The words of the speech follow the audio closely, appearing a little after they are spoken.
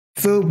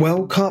The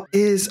World Cup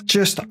is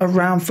just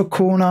around the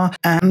corner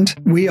and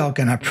we are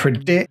going to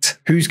predict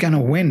who's going to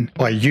win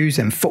by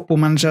using Football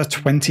Manager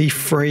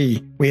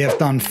 23. We have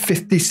done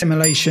 50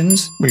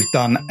 simulations. We've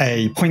done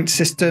a point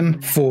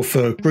system for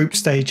group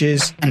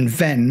stages, and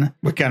then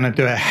we're going to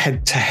do a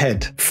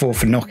head-to-head for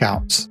the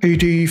knockouts. Who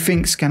do you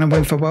think's going to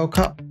win for World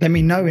Cup? Let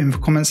me know in the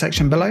comment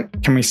section below.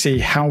 Can we see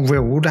how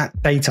real all that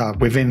data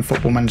within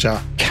Football Manager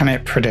can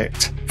it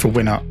predict the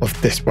winner of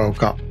this World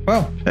Cup?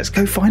 Well, let's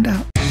go find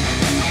out.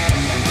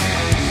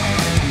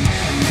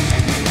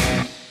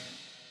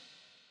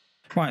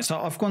 Right, so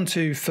I've gone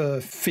to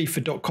the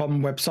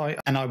FIFA.com website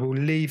and I will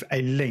leave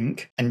a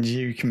link and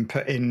you can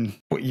put in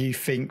what you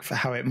think for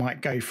how it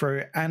might go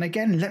through. And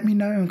again, let me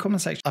know in the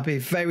comment section. I'll be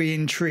very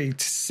intrigued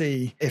to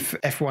see if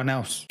everyone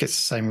else gets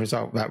the same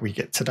result that we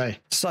get today.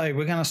 So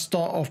we're going to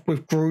start off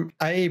with Group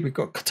A. We've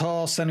got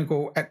Qatar,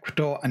 Senegal,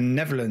 Ecuador and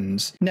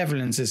Netherlands.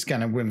 Netherlands is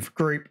going to win the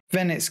group.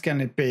 Then it's going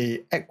to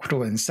be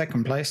Ecuador in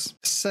second place,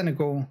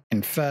 Senegal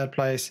in third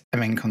place,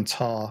 and then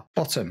Qatar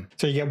bottom.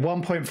 So you get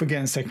 1 point for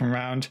getting second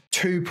round,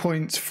 2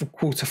 points for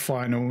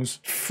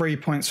quarterfinals, 3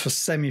 points for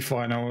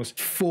semi-finals,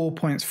 4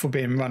 points for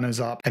being runners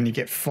up, and you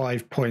get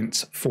 5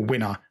 points for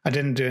winner. I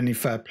didn't do any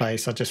third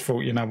place. I just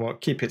thought, you know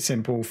what, keep it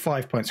simple,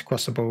 5 points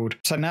across the board.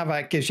 So now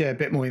that gives you a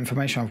bit more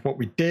information of what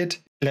we did.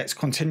 Let's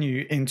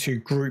continue into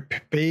Group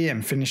B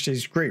and finish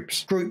these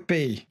groups. Group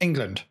B,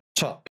 England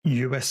top,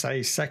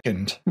 USA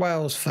second,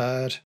 Wales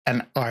third,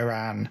 and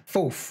Iran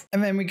fourth.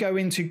 And then we go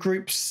into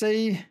Group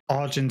C.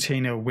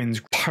 Argentina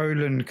wins,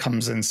 Poland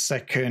comes in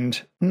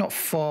second, not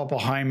far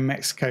behind.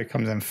 Mexico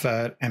comes in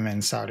third, and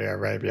then Saudi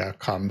Arabia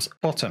comes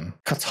bottom.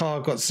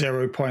 Qatar got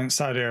 0 points,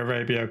 Saudi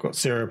Arabia got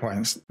 0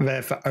 points.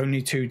 They're the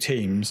only two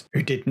teams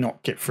who did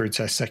not get through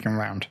to a second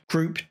round.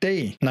 Group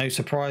D, no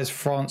surprise,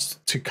 France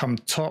to come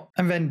top,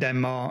 and then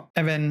Denmark,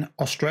 and then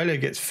Australia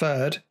gets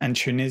third, and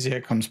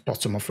Tunisia comes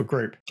bottom of the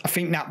group. I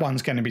think that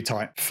one's going to be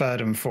tight,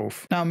 third and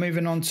fourth. Now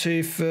moving on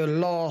to the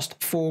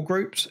last four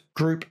groups.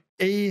 Group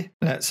E,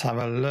 let's have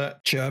a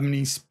look.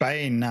 Germany,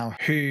 Spain. Now,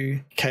 who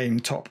came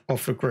top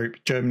of the group?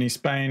 Germany,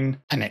 Spain,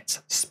 and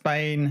it's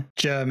Spain,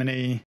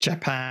 Germany,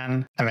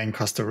 Japan, and then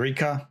Costa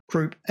Rica.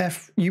 Group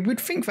F, you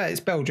would think that it's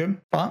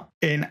Belgium, but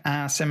in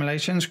our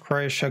simulations,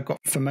 Croatia got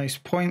the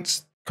most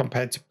points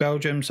compared to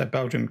Belgium, so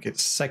Belgium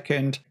gets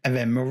second, and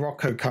then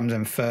Morocco comes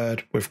in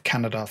third with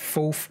Canada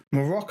fourth.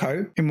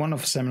 Morocco, in one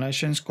of the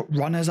simulations, got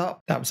runners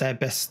up. That was their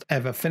best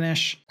ever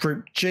finish.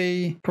 Group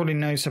G, probably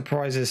no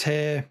surprises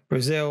here.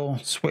 Brazil,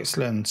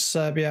 Switzerland,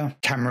 Serbia,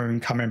 Cameroon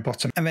coming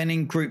bottom. And then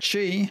in Group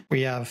G,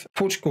 we have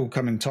Portugal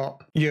coming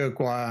top,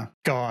 Uruguay,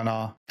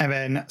 Ghana, and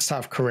then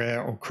South Korea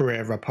or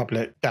Korea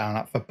Republic down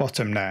at the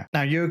bottom there.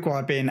 Now,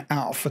 Uruguay being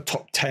out of the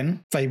top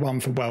 10, they won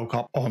the World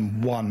Cup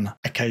on one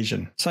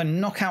occasion. So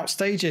knockout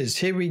stages,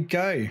 here we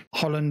go.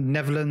 Holland,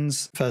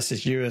 Netherlands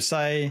versus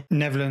USA.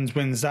 Netherlands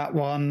wins that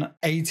one.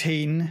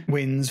 18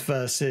 wins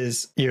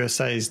versus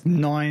USA's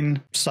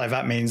 9. So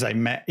that means they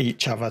met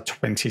each other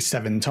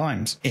 27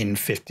 times in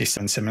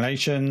 57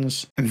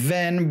 simulations. And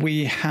then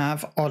we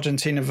have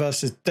Argentina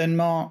versus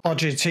Denmark.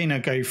 Argentina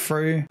go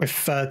through with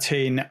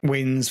 13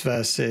 wins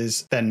versus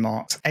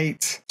Denmark's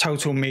 8.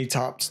 Total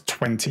meetups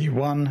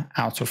 21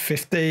 out of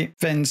 50.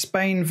 Then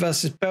Spain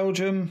versus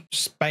Belgium.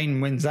 Spain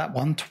wins that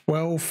one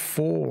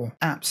 12-4.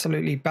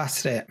 Absolutely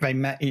battered it. They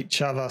met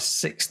each other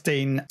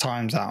 16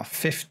 times out of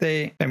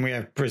 50. Then we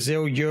have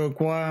Brazil,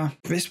 Uruguay.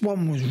 This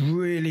one was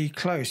really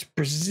close.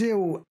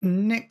 Brazil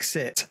nicks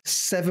it.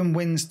 7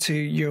 wins to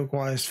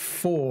Uruguay's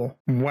 4.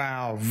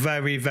 Wow,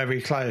 very,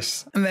 very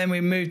close. And then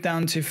we move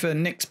down to the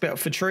next bit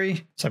of the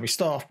tree. So we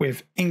start off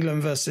with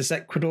England versus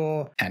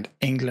Ecuador, and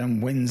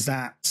England wins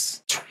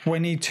that.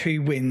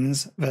 22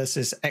 wins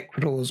versus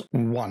Ecuador's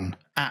 1.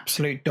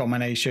 Absolute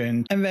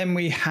domination. And then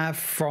we have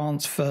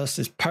France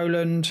versus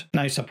Poland.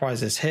 No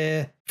surprises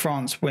here.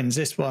 France wins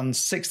this one,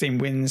 16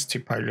 wins to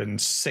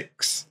Poland's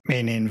 6,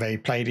 meaning they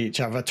played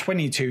each other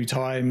 22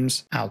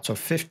 times out of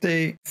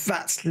 50.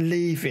 That's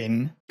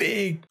leaving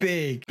big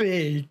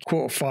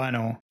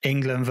quarterfinal.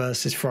 England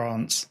versus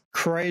France.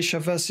 Croatia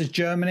versus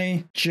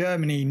Germany.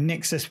 Germany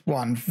nicks this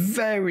one.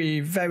 Very,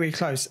 very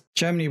close.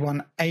 Germany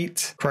won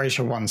 8.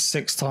 Croatia won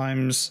 6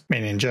 times,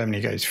 meaning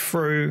Germany goes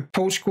through.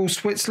 Portugal,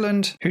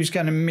 Switzerland. Who's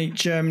going to meet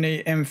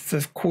Germany in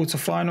the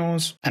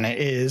quarterfinals? And it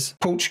is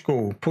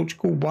Portugal.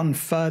 Portugal won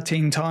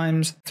 13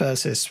 times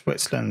versus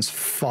Switzerland's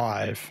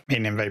 5,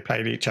 meaning they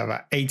played each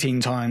other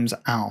 18 times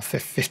out of the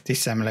 50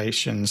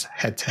 simulations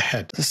head to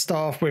head. To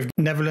start off with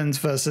Netherlands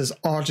versus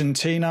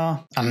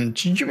Argentina.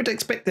 And you would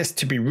expect this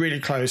to be really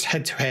close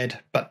head to head,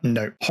 but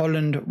no.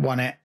 Holland won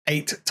it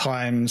 8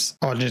 times.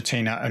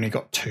 Argentina only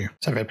got 2.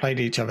 So they played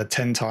each other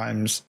 10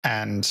 times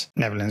and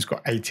Netherlands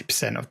got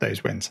 80% of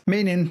those wins,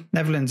 meaning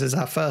Netherlands is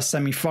our first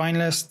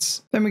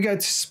semi-finalists. Then we go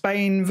to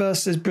Spain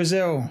versus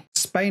Brazil.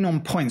 Spain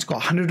on points got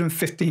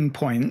 115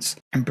 points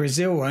and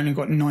Brazil only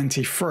got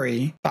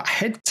 93, but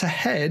head to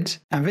head,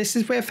 and this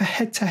is where the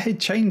head to head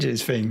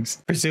changes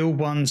things. Brazil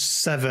won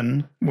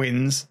 7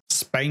 wins,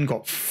 Spain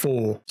got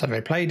 4. So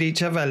they played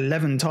each other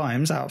 11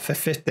 times out of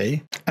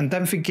 50. And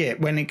don't forget,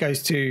 when it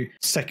goes to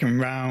second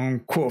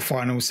round,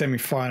 quarterfinals,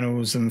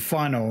 semi-finals and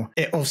final,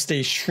 it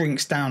obviously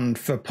shrinks down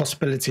for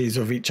possibilities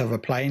of each other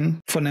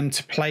playing. For them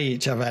to play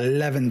each other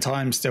 11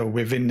 times still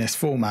within this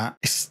format,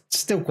 it's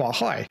still quite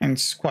high, and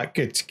it's quite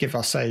good to give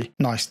us a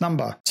nice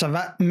number. So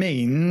that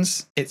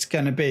means it's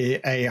going to be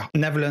a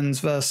Netherlands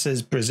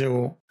versus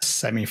Brazil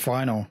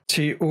semi-final.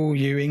 To all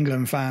you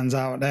England fans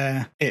out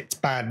there, it's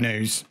bad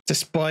news.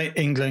 Despite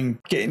England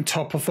getting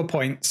top of the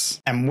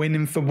points and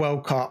winning the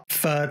World Cup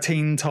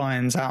 13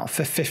 times out of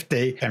the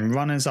 50 and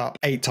runners up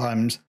 8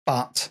 times,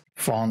 but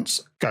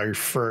France go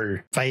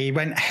through. They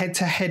went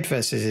head-to-head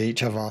versus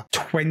each other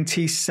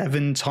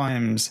 27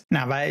 times.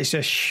 Now, that is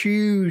a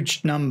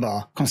huge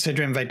number,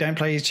 considering they don't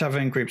play each other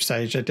in group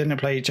stage. They didn't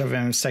play each other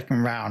in the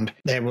second round.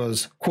 There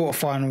was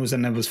quarterfinals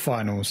and there was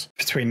finals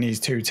between these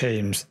two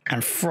teams.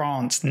 And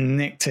France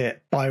nicked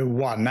it by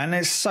 1. And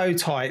it's so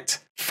tight.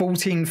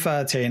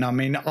 14-13. I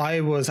mean,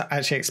 I was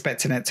actually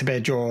expecting it to be a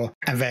draw,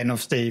 and then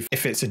obviously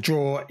if it's a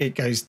draw it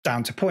goes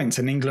down to points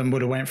and England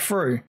would have went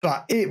through,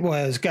 but it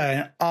was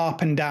going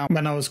up and down.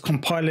 When I was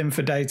compiling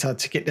for data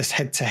to get this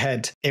head to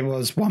head, it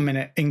was 1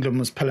 minute England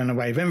was pulling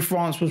away, then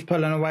France was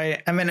pulling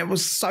away, and then it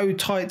was so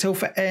tight till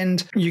the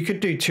end. You could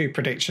do 2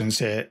 predictions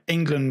here.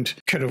 England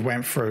could have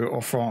went through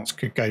or France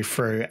could go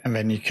through, and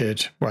then you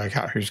could work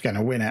out who's going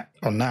to win it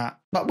on that.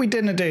 But we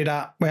didn't do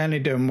that. We're only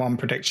doing 1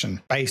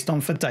 prediction based on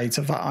the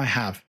data that I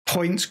have.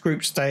 Points,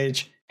 group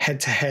stage,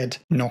 head-to-head,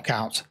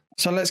 knockout.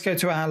 So let's go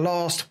to our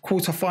last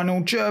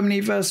quarterfinal, Germany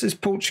versus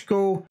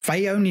Portugal.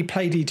 They only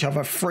played each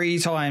other 3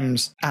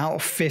 times out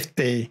of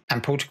 50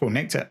 and Portugal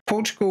nicked it.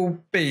 Portugal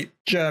beat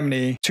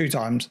Germany 2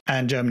 times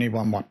and Germany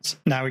won once.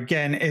 Now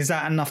again, is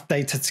that enough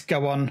data to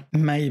go on?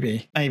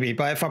 Maybe.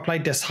 But if I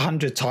played this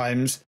 100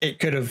 times, it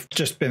could have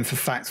just been for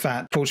the fact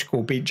that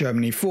Portugal beat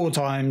Germany 4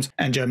 times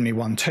and Germany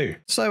won 2.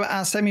 So at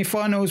our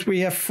semi-finals,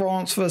 we have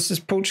France versus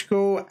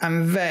Portugal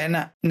and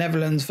then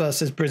Netherlands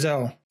versus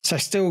Brazil. So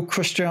still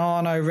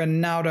Cristiano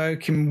Ronaldo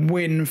can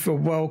win the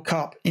World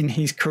Cup in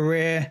his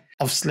career.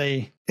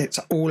 Obviously, it's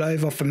all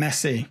over for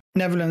Messi.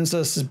 Netherlands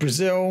versus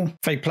Brazil.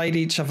 They played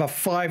each other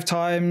 5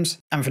 times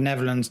and the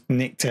Netherlands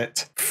nicked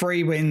it.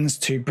 3 wins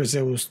to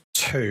Brazil's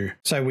 2.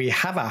 So we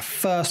have our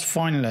first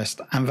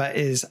finalist, and that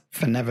is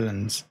the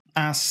Netherlands.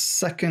 Our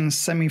second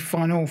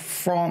semi-final,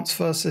 France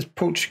versus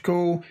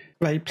Portugal.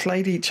 They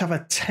played each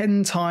other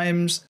 10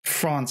 times.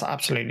 France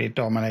absolutely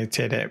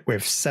dominated it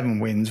with 7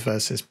 wins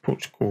versus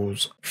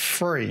Portugal's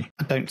 3.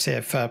 I don't see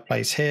a third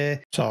place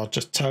here, so I'll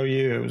just tell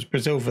you it was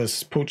Brazil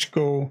versus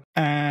Portugal,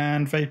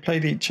 and they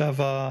played each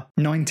other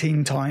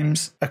 19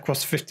 times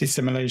across 50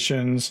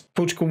 simulations.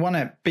 Portugal won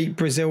it, beat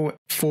Brazil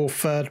for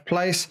 3rd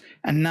place,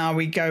 and now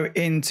we go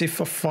into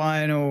the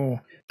final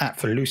at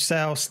the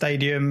Lusail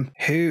Stadium.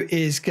 Who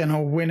is going to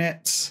win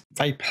it?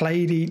 They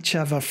played each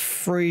other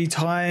 3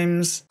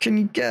 times. Can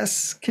you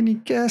guess?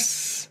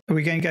 Are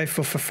we going to go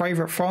for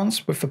favourite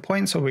France with the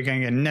points, or are we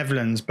going to go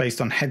Netherlands based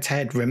on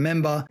head-to-head?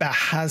 Remember, there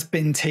has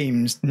been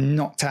teams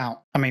knocked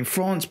out. I mean,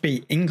 France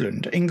beat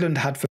England. England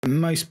had the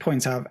most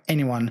points out of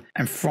anyone,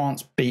 and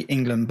France beat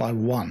England by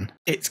 1.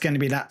 It's going to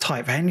be that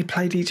tight. They only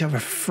played each other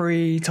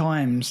 3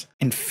 times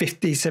in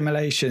 50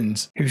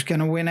 simulations. Who's going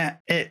to win it?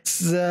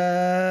 It's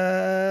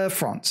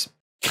France.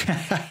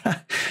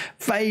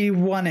 They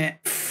won it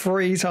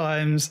 3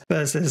 times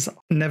versus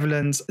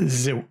Netherlands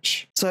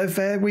zilch. So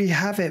there we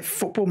have it.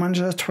 Football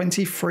Manager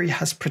 23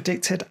 has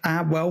predicted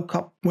our World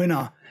Cup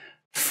winner,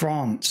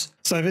 France.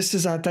 So this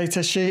is our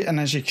data sheet, and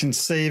as you can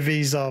see,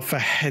 these are for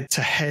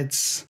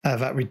head-to-heads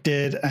that we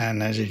did,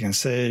 and as you can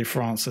see,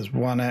 France has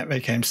won it.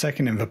 They came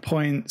second in the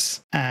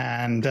points,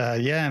 and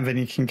and then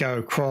you can go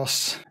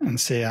across and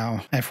see how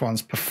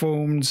everyone's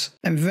performed,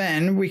 and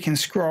then we can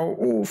scroll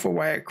all the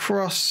way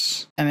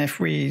across, and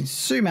if we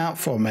zoom out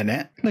for a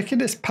minute, look at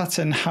this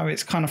pattern, how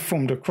it's kind of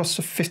formed across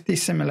the 50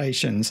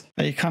 simulations.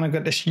 You kind of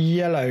got this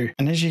yellow,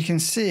 and as you can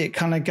see, it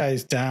kind of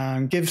goes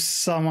down, gives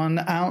someone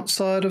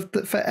outside of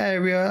the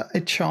area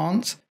a chance.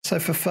 So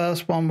the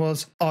first one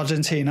was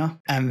Argentina,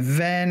 and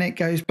then it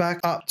goes back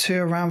up to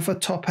around the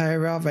top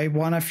area. They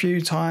won a few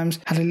times,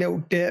 had a little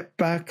dip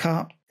back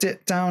up,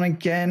 dip down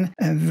again,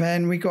 and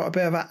then we got a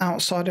bit of an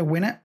outsider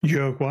win it,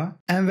 Uruguay,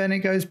 and then it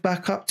goes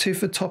back up to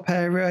the top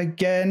area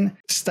again,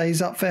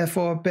 stays up there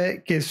for a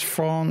bit, gives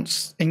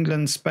France,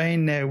 England,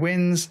 Spain their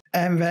wins,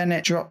 and then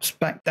it drops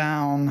back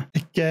down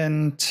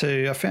again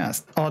to, I think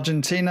that's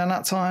Argentina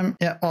that time.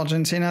 Yeah,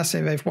 Argentina, see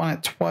they've won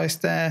it twice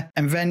there,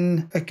 and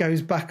then it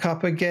goes back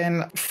up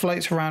again,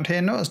 floats around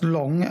here, not as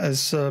long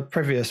as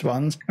previous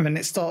ones, and then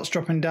it starts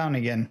dropping down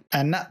again,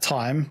 and that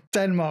time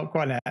Denmark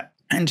won it.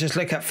 And just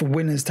look at the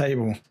winners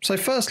table. So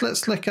first,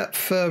 let's look at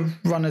the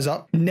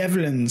runners-up.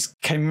 Netherlands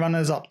came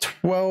runners-up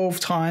 12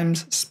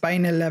 times,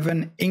 Spain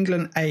 11,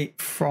 England 8,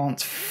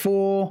 France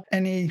 4.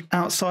 Any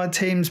outside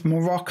teams?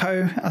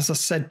 Morocco, as I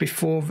said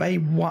before,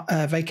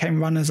 they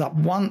came runners up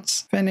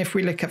once. Then if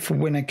we look at for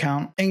winner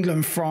count,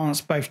 England,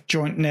 France both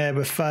joint there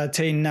with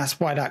 13. That's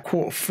why that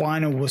quarter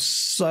final was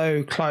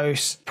so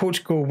close.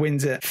 Portugal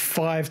wins it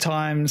 5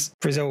 times,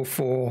 Brazil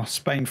 4,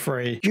 Spain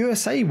 3.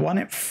 USA won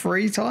it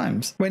 3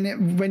 times.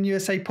 When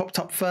USA popped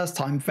up first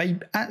time, they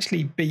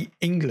actually beat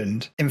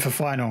England in the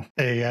final.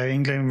 There you go,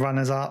 England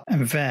runners up,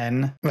 and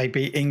then they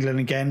beat England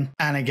again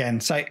and again.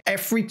 So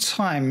every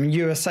time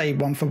USA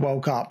won for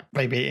World Cup,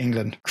 they beat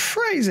England.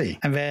 Crazy.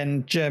 And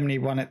then Germany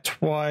won it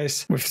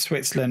twice with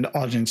Switzerland,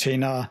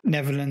 Argentina,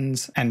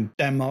 Netherlands and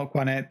Denmark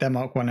won it.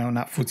 Denmark won it on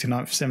that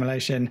 49th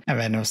simulation. And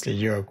then obviously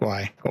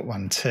Uruguay got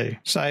 1 too.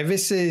 So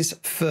this is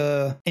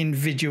the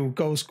individual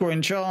goal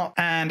scoring chart.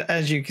 And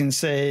as you can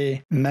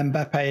see,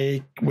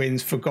 Mbappe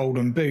wins for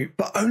Golden Boot,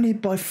 but only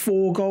by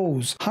 4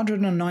 goals.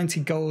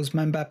 190 goals,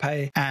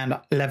 Mbappe, and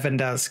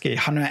Lewandowski,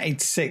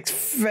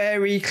 186.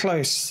 Very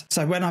close.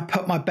 So when I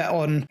put my bet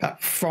on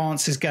that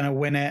France is going to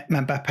win it,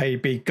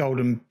 Mbappe be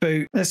Golden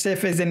Boot. Let's see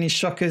if there's any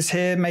shockers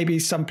here. Maybe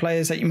some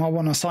players that you might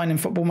want to sign in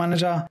Football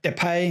Manager.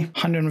 Depay,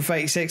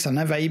 136. I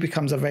know that he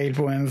becomes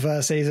available in the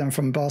first season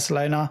from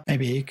Barcelona.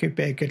 Maybe he could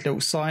be a good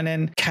little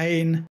sign-in.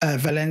 Kane,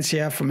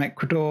 Valencia from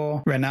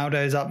Ecuador.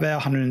 Ronaldo's up there,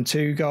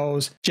 102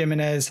 goals.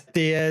 Jimenez,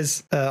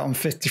 Diaz on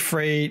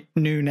 53.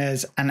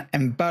 Nunes and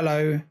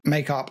Embolo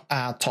make up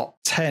our top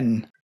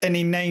 10.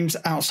 Any names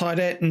outside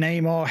it?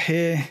 Neymar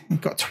here,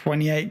 got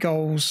 28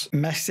 goals.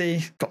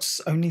 Messi got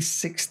only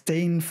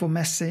 16 for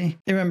Messi.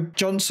 Even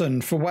Johnson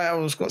for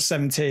Wales got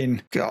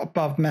 17. Got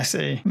above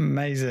Messi.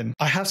 Amazing.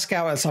 I have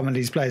scouted some of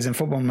these players in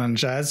Football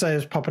Manager. As they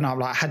was popping up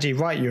like Haji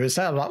Wright,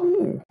 USA, I was like,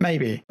 ooh,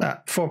 maybe.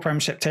 That 4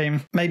 Premiership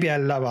team, maybe a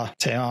lower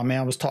tier. I mean,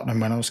 I was Tottenham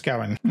when I was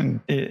scouting, and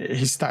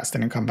his stats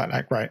didn't come back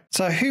that great.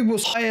 So who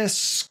was highest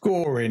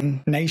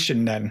scoring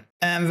nation then?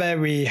 And there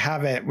we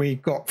have it. We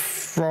got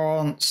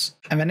France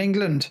and then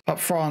England. But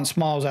France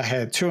miles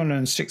ahead,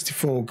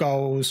 264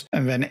 goals.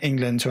 And then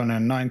England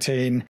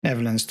 219,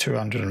 Netherlands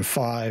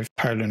 205,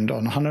 Poland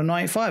on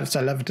 195.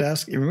 So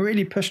Lewandowski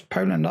really pushed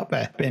Poland up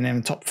there, being in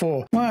the top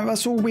 4. Right,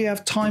 that's all we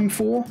have time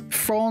for.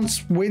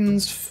 France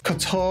wins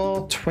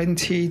Qatar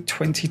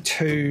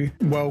 2022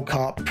 World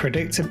Cup,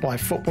 predicted by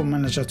Football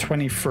Manager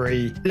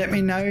 23. Let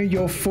me know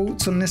your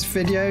thoughts on this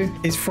video.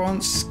 Is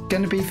France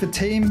going to be the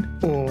team,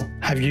 or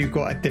have you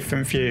got a different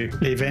view?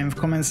 Leave it in the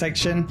comment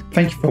section.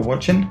 Thank you for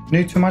watching.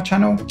 New to my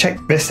channel? Check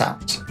this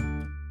out.